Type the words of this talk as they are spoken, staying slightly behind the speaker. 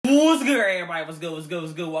good, everybody? What's good? What's good?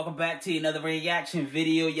 What's good? Welcome back to another reaction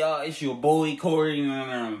video, y'all. It's your boy Corey, and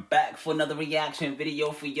I'm back for another reaction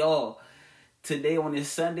video for y'all. Today on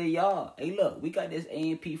this Sunday, y'all. Hey, look, we got this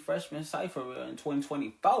A&P freshman Cypher in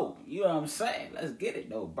 2024. You know what I'm saying? Let's get it,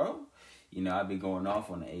 though, bro. You know, I be going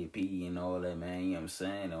off on the AP and all that, man. You know what I'm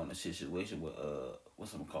saying? On the situation with,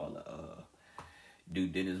 what's it called?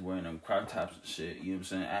 Dude Dennis wearing them crop tops and shit. You know what I'm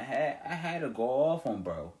saying? I had to go off on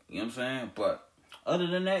bro. You know what I'm saying? But other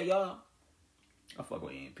than that, y'all, I fuck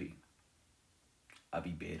with A&P. I be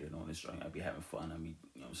bedded on this joint. I be having fun. You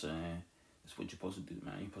know what I'm saying? That's what you're supposed to do,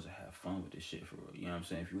 man. You're supposed to have fun with this shit for real. You know what I'm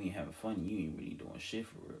saying? If you ain't having fun, you ain't really doing shit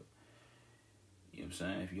for real. You know what I'm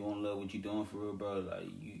saying? If you don't love what you're doing for real, bro, like,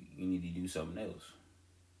 you need to do something else.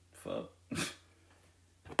 Fuck.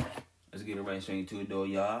 Let's get it right straight to it, though,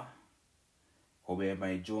 y'all. Hope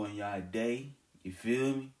everybody enjoying y'all day. You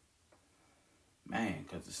feel me? Man,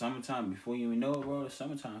 because the summertime, before you even know it, bro, the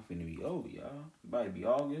summertime finna be over, y'all. About to be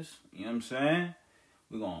August. You know what I'm saying?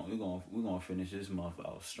 We're gonna finish this month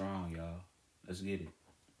out strong, y'all. Let's get it.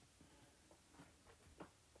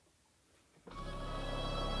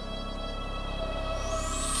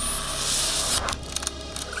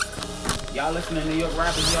 Y'all listen to New York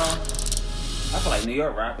rappers, y'all? I feel like New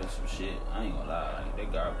York rappers some shit. I ain't gonna lie, like, they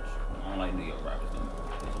garbage. I don't like New York rappers,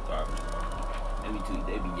 they're some garbage.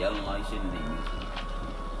 They be yelling like shit in their music.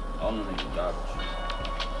 All them niggas garbage.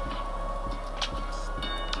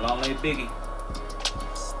 Long live Biggie.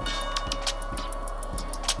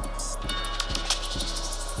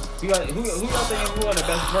 Who y'all think who are the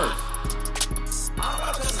best verse?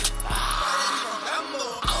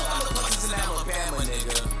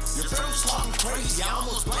 Crazy, I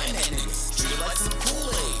almost blame that nigga. Treat it like some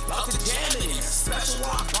Kool-Aid, about to jam it in there. Special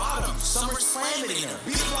rock bottom, summer slam it in there.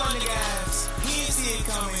 Beat blind nigga ass, he ain't see it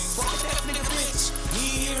coming. Fuck that nigga bitch, he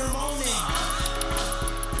ain't hear him moaning.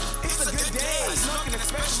 It's a good day, snuck in a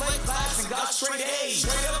special ed class and got straight A's.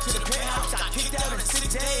 Straight up to the penthouse, got kicked out in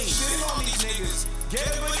 6 days. Shitting on these niggas, get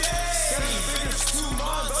him a day. 7 figures, 2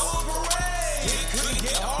 months, oh parade. It couldn't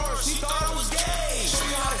get hard, she thought it was gay. Show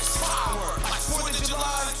you how this firework, like 4th of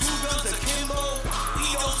July, 2 guns akimbo.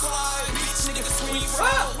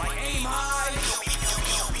 Like aim high,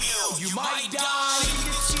 you might die.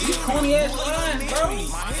 These corny ass lines, bro. My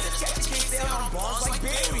head is catching can't stay on bars like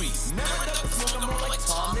Barry. Never got the smoke, I'm more like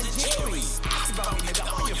Tom than Jerry. Ask about me,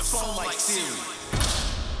 nigga, on your phone like Siri.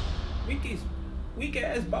 Weak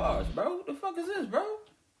ass bars, bro. What the fuck is this, bro?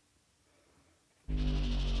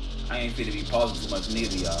 I ain't fit to be pausing too much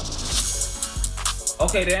neither, y'all.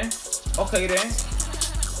 Okay then.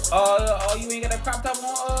 You ain't got that crop top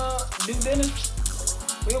on, Dude Dennis?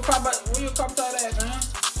 Where your crop top ass, man?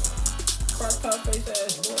 Crop top face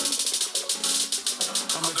ass, boy.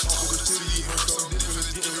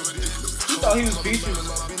 He thought he was featured.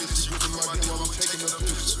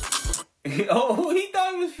 Oh, he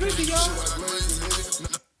thought he was 50, y'all.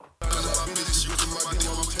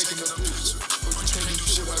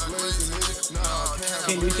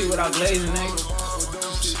 Can't do shit without glazing, nigga.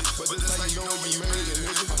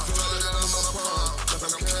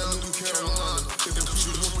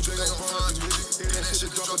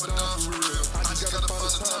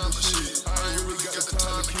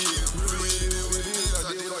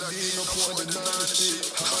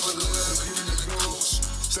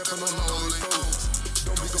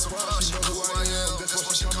 Don't be surprised, you know who I am. That's why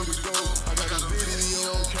she coming to go. I got a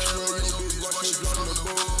video on camera, your bitch watch her drop the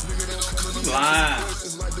boat. Nigga don't come to me.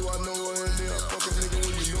 It's like, do I know her in there? Fuck a nigga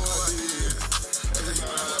when you know I did.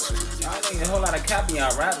 Y'all ain't a whole lot of copy y'all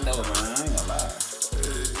rapping though, man. I ain't gonna lie.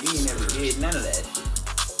 You ain't never did none of that shit.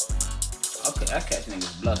 Okay, I catch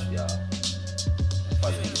niggas bluff, y'all.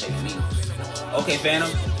 Fuck niggas take me. Okay, Phantom.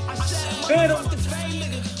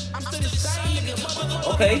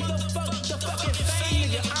 Okay.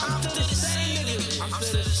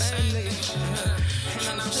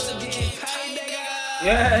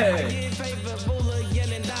 Yeah. Hey,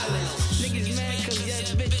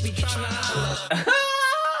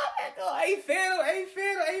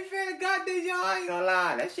 Phantom, goddamn, y'all, I ain't gonna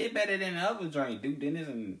lie. That shit better than the other joint, Dude Dennis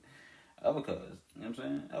and other cuz. You know what I'm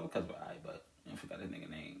saying? Other cuz were alright, but I forgot his nigga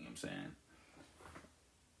name, you know what I'm saying?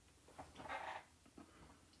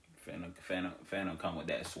 Phantom come with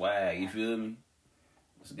that swag, you feel me?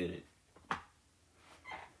 Let's get it.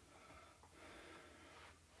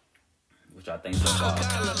 What y'all think so far?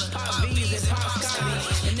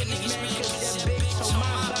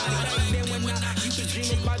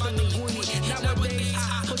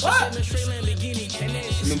 What?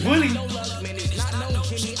 The bully?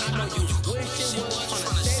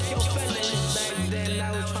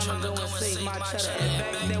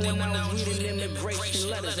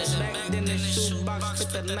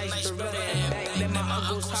 a nice Beretta and back. Then my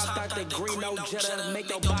uncles hopped out the green no jetta. Make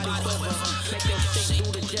your body quiver, make your stick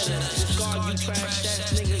do the jetta. Discard you trash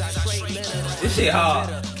ass niggas, I straight litter. This shit hard.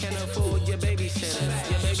 Can't afford your babysitter.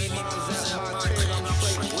 Your baby mom's at my crib, I'm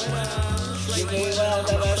straight with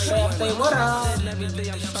her. Every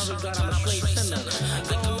day I'm sorry, God, I'm a straight sinner. I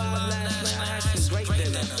go live last night, I had some great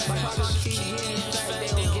dinner. My pockets keep getting fat, they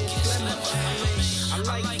don't get slimmer. I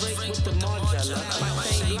like Drake with the Margiela. My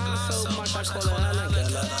chain line so much, I call it Helen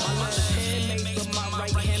Keller. My left hand made for my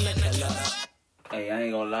right hand a killer. Hey, I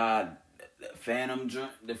ain't gonna lie. Phantom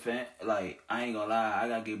drink, like, I ain't gonna lie. I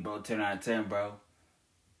gotta give bro 10 out of 10, bro.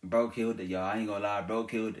 Bro killed it, y'all. I ain't gonna lie. Bro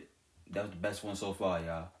killed it. That was the best one so far,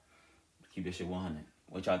 y'all. Keep this shit 100.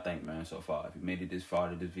 What y'all think, man, so far? If you made it this far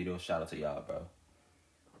to this video, shout out to y'all, bro.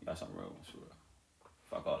 Y'all some real ones, for real.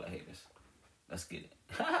 Fuck all the haters. Let's get it.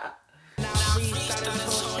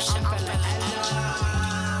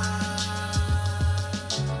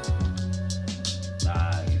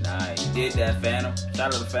 Nah, you did that, Phantom.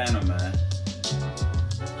 Shout out to Phantom, man.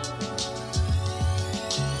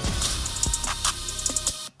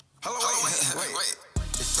 Hello, wait.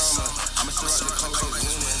 It's summer. I'ma throw out the cocaine.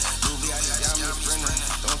 Movie, I just got me a printer.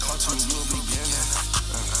 Don't talk to me, you'll be beginning.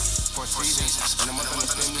 4 seasons, and I'm up on the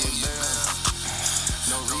family again.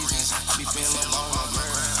 No reasons, I be feeling low on my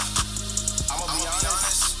girl. I'ma be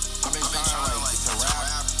honest, I've been trying to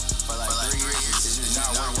rap for like 3 years. It's just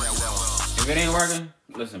not working that well. If it ain't working,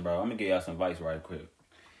 listen, bro, I'm gonna give y'all some advice right quick.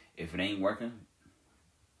 If it ain't working,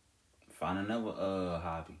 find another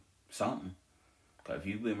hobby. Something. Cause if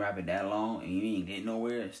you've been rapping that long and you ain't getting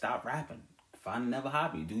nowhere, stop rapping. Find another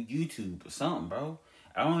hobby. Do YouTube or something, bro.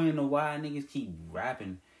 I don't even know why niggas keep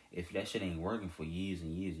rapping if that shit ain't working for years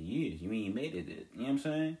and years and years. You ain't made it. You know what I'm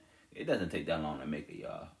saying? It doesn't take that long to make it,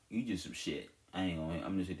 y'all. You just some shit.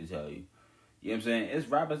 I'm just here to tell you. You know what I'm saying? It's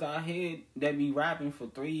rappers out here that be rapping for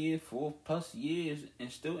 3 years, 4+ years,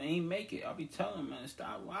 and still ain't make it. I'll be telling them, man,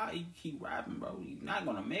 stop. Why you keep rapping, bro? You're not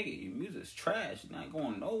gonna make it. Your music's trash. You're not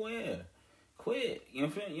going nowhere. Quit. You know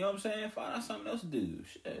what I'm saying? Find out something else to do.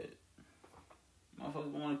 Shit.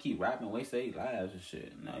 Motherfuckers want to keep rapping, waste their lives and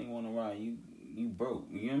shit. Now you want to ride. You broke.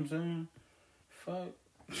 You know what I'm saying? Fuck.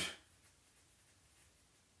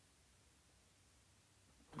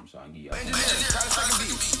 I'm trying to give y'all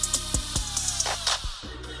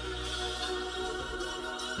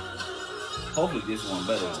hopefully this one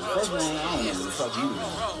better. The first one, I don't know what the fuck you was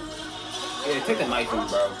doing. Yeah, take the mic from me,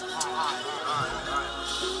 bro.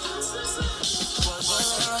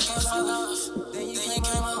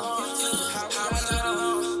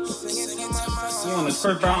 You on this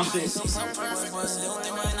Chris Brown shit?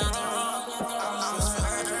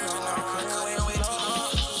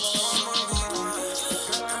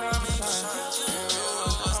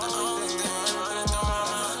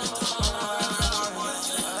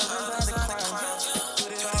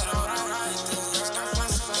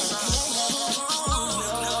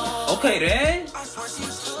 Okay then.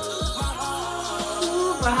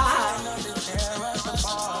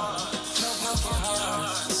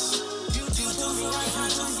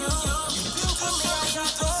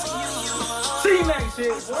 See that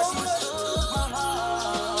shit.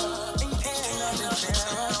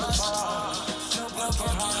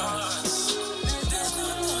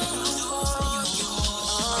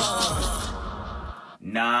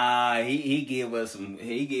 Nah, he gave us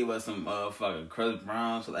some fucking Chris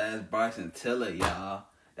Brown / Bryson Tiller, y'all.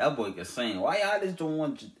 That boy can sing. Why y'all just don't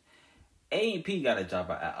want A&P gotta drop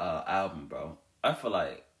an album, bro? I feel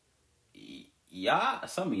like y'all,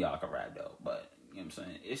 some of y'all can rap though, but you know what I'm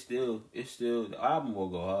saying? It's still the album will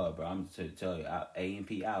go hard, bro. I'm just to tell you,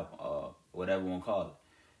 A&P album, whatever you want to call it.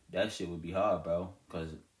 That shit would be hard, bro. Cause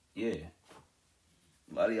yeah,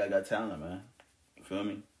 a lot of y'all got talent, man. You feel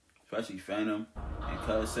me? Especially Phantom and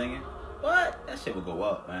Cuz singing. What? That shit will go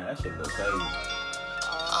up, man. That shit will go crazy. When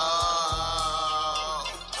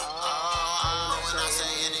I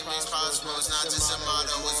say anything's possible, it's not just a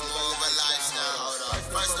motto, it's more of a lifestyle.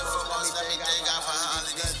 First and foremost, let me thank God for all of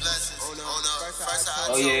these blessings.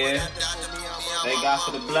 Oh yeah, thank God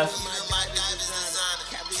for the blessings. On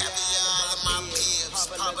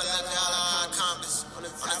the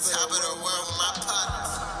top of the world with my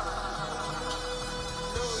partners.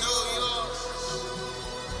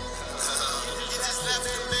 He just left the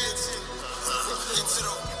mansion into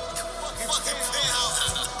the fucking penthouse.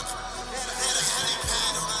 Had a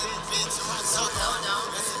helipad on the bitch on the top.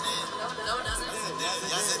 No, it doesn't.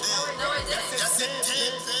 Yes, it did. No, it didn't. Yes, it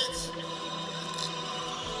did, bitch.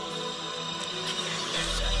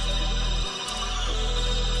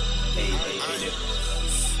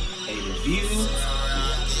 Hey, the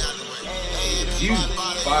view,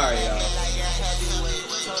 fire, y'all.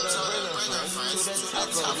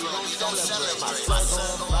 tougher, we gon' celebrate. My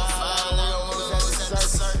son gon' fire, we almost at the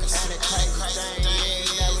circus. And it crazy thing,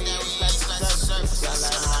 yeah, now we expect the circus. Y'all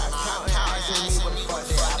like my accountant asking me what the fuck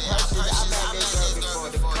did I purchase. I met this girl before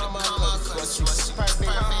to come up, cause she was perfect.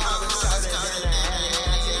 I was shorter than a alley,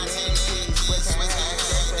 I can't let it switch her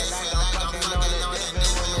hands. They feel like I'm fucking on a different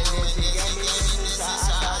woman. Then she gave me this, so I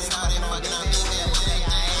started fucking on different women.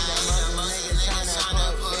 I ain't that much niggas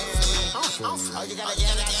tryna put me. Oh, you gotta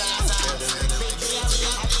get that down.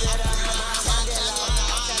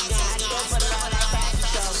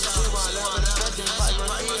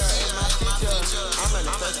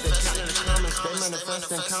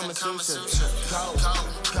 Manifesting conversation.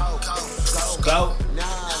 Go. Nah,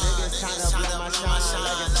 niggas tryna blow my shine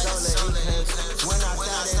like a solar eclipse. When I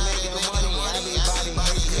started making money,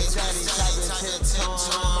 everybody hates me. Steady typing tips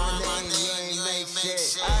on my name, you ain't make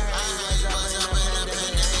shit. I heard you was up in the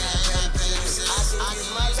pandemic, I can use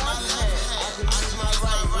my left hand, I can use my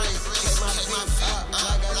right wrist. Take my feet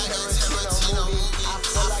up like a Tarantino movie. I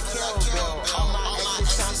feel like Carol, all my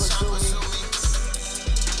exes trying to pursue me.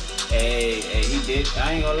 Hey, he did.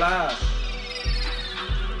 I ain't gonna lie.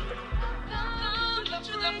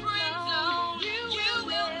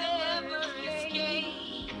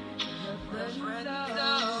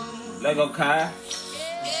 Let go, Kai.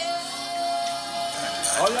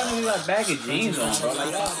 All y'all niggas got baggy jeans on, bro.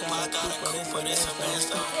 Like y'all.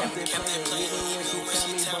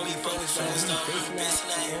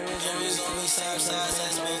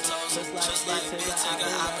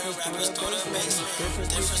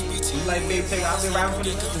 You like big take? I've been rapping for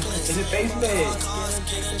this. Is it bass bed?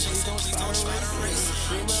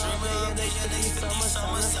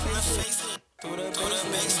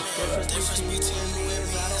 Difference between you and me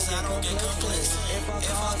is I don't get complaints. If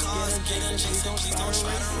our cars get adjacent, please don't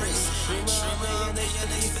try to race. Dream of a million,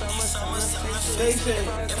 they fit me summer face.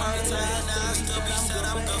 If I retire now, still be said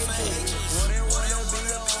I'm good for age. Wouldn't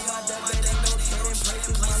be on my deathbed, ain't no trading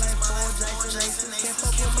places. My life for Jackson Aces. Can't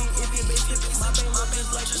fuck with me if you basic. My baby love is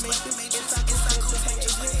like the Matrix. It's like it's like to pay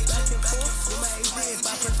agent. Back and forth with my agent.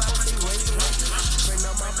 If I pay raise the rate. Bring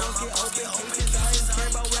up my pocket, open cases. I ain't care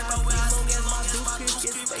about where I be long as my dudes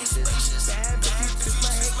get spaces. Bad bitches, twist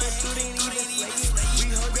my head, can't do it, ain't even slating.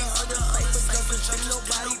 We heard the other Cypher jumpers, but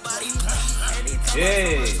nobody. Anytime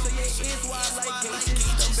I so your ears wide like gauges.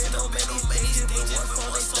 Done been on many stages, but one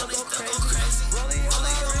song they still go crazy. Rolling on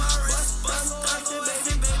my wrist, bust down on my shit,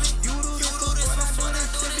 baby. You do this for what I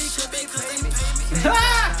do this shit because they pay me.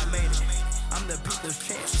 I made it, I'm the people's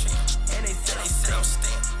champ. And they said I'm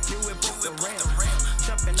stamp. You with both the ramp.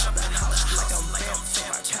 Jumping out the house like I'm vamp. So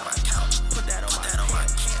I count. Put that on my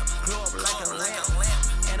camp. Glow up like a lamp.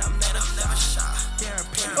 And I'm never shy.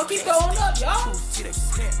 What keep going up, y'all?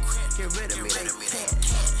 Get rid of me, they can't.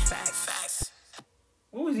 Facts.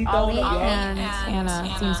 What was he throwing up, y'all? And Anna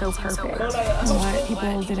seemed so perfect. What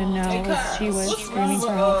people didn't know was she was screaming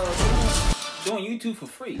for help. Doing YouTube for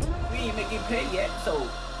free. We ain't making pay yet, so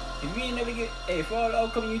if you ain't never get, hey, for all the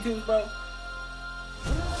upcoming YouTubers, bro,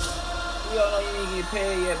 we all know you ain't get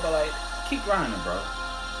paid yet, but like, keep grinding, bro.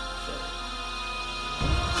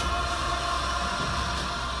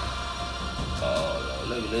 Oh,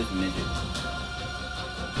 look at this midget.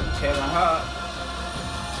 Kevin Hart.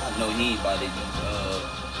 I know he ain't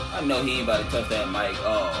about to touch that mic.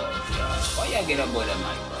 Oh, God. Why y'all get up with that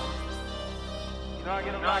mic, bro? You know, I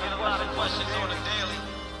get a lot of questions on the daily.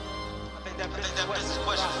 I think that business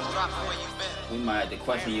questions is dropping where you've been. We might have to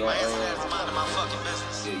question your minding my fucking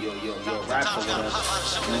business. your rap or whatever.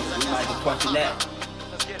 We might have to question that.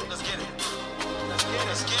 Let's get it.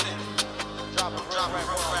 Drop a real rap,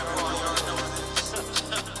 you already know what it is.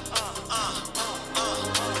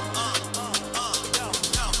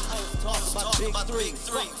 Talk about the big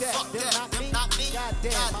three. Fuck that, them not me.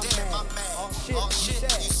 Goddamn, my man. All shit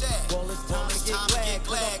you said. Well, it's time to get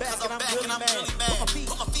glad, cause I'm back and I'm really mad.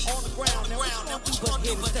 Put my feet on the ground, now what you gonna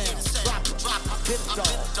do but hit it down? Drop it. I've been a dog.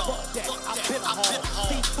 Fuck that, I've been a hog.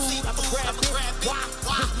 Seafood, I'm a grab it. Why?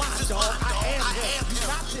 Cause my dog, I am him. You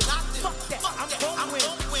not this. Fuck that, I'm gon' win.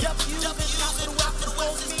 W is top of the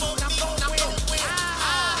west, it's for me, and I'm gon' win.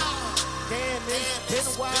 Damn, it's been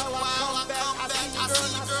a while, I come back. I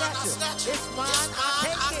see you, girl, and I snatch you. It's mine,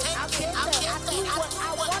 I take it. I do what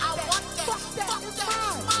I want that. Fuck that, it's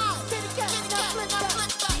mine. Kitty cat, Netflix that.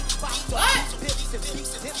 What? Pips and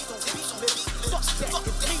beats, dips on beats, lips. Fuck that,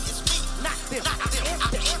 it's me, not them. I am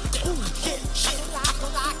them. Ooh, shit.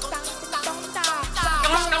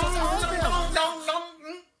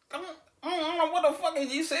 What the fuck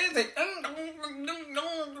is you saying?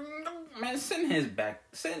 Man, send his back.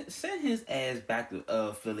 Send his ass back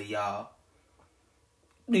to Philly, y'all.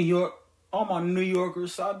 New York. all my New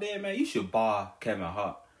Yorkers out there, man, you should bar Kevin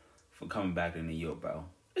Hart for coming back to New York, bro.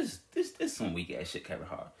 This some weak ass shit, Kevin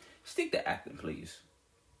Hart. Stick to acting, please.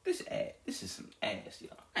 This is some ass,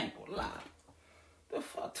 y'all. I ain't gonna lie. The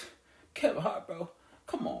fuck, Kevin Hart, bro.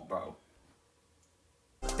 Come on, bro.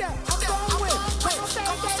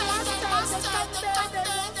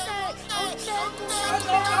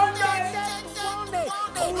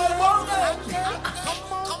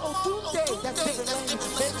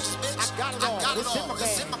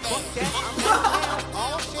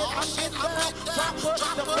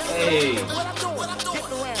 Hey.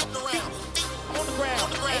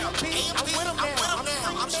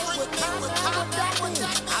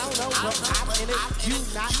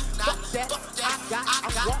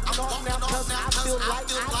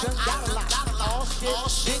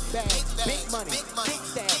 Big money, big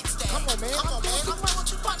that. Come on, man.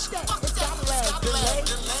 It's gotta last. Delay.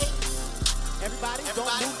 Everybody, don't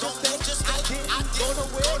move your face. I didn't go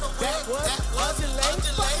nowhere. That was a delay.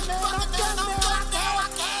 Fuck, man, I'm done now. I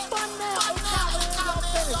can't. Fun now.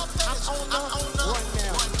 I'm on the run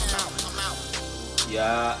now. I'm out.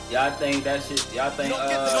 Y'all think that shit? Y'all think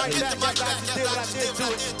this mic just did what I did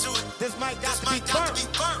to it. This mic got to be burnt.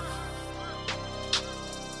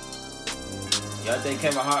 Y'all think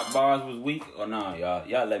Kevin Hart bars was weak or nah, y'all?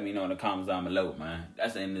 Y'all let me know in the comments down below, man.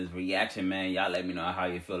 That's the end of this reaction, man. Y'all let me know how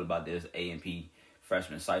you feel about this A&P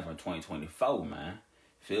freshman Cypher 2024, man.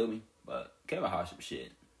 Feel me? But Kevin Hart some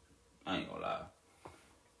shit. I ain't gonna lie.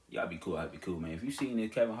 Y'all be cool, I'll be cool, man. If you seen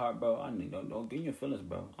this Kevin Hart, bro, I mean, don't get in your feelings,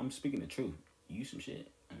 bro. I'm speaking the truth. You some shit.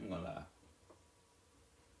 I ain't gonna lie.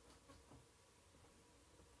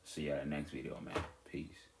 See y'all in the next video, man.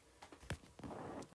 Peace.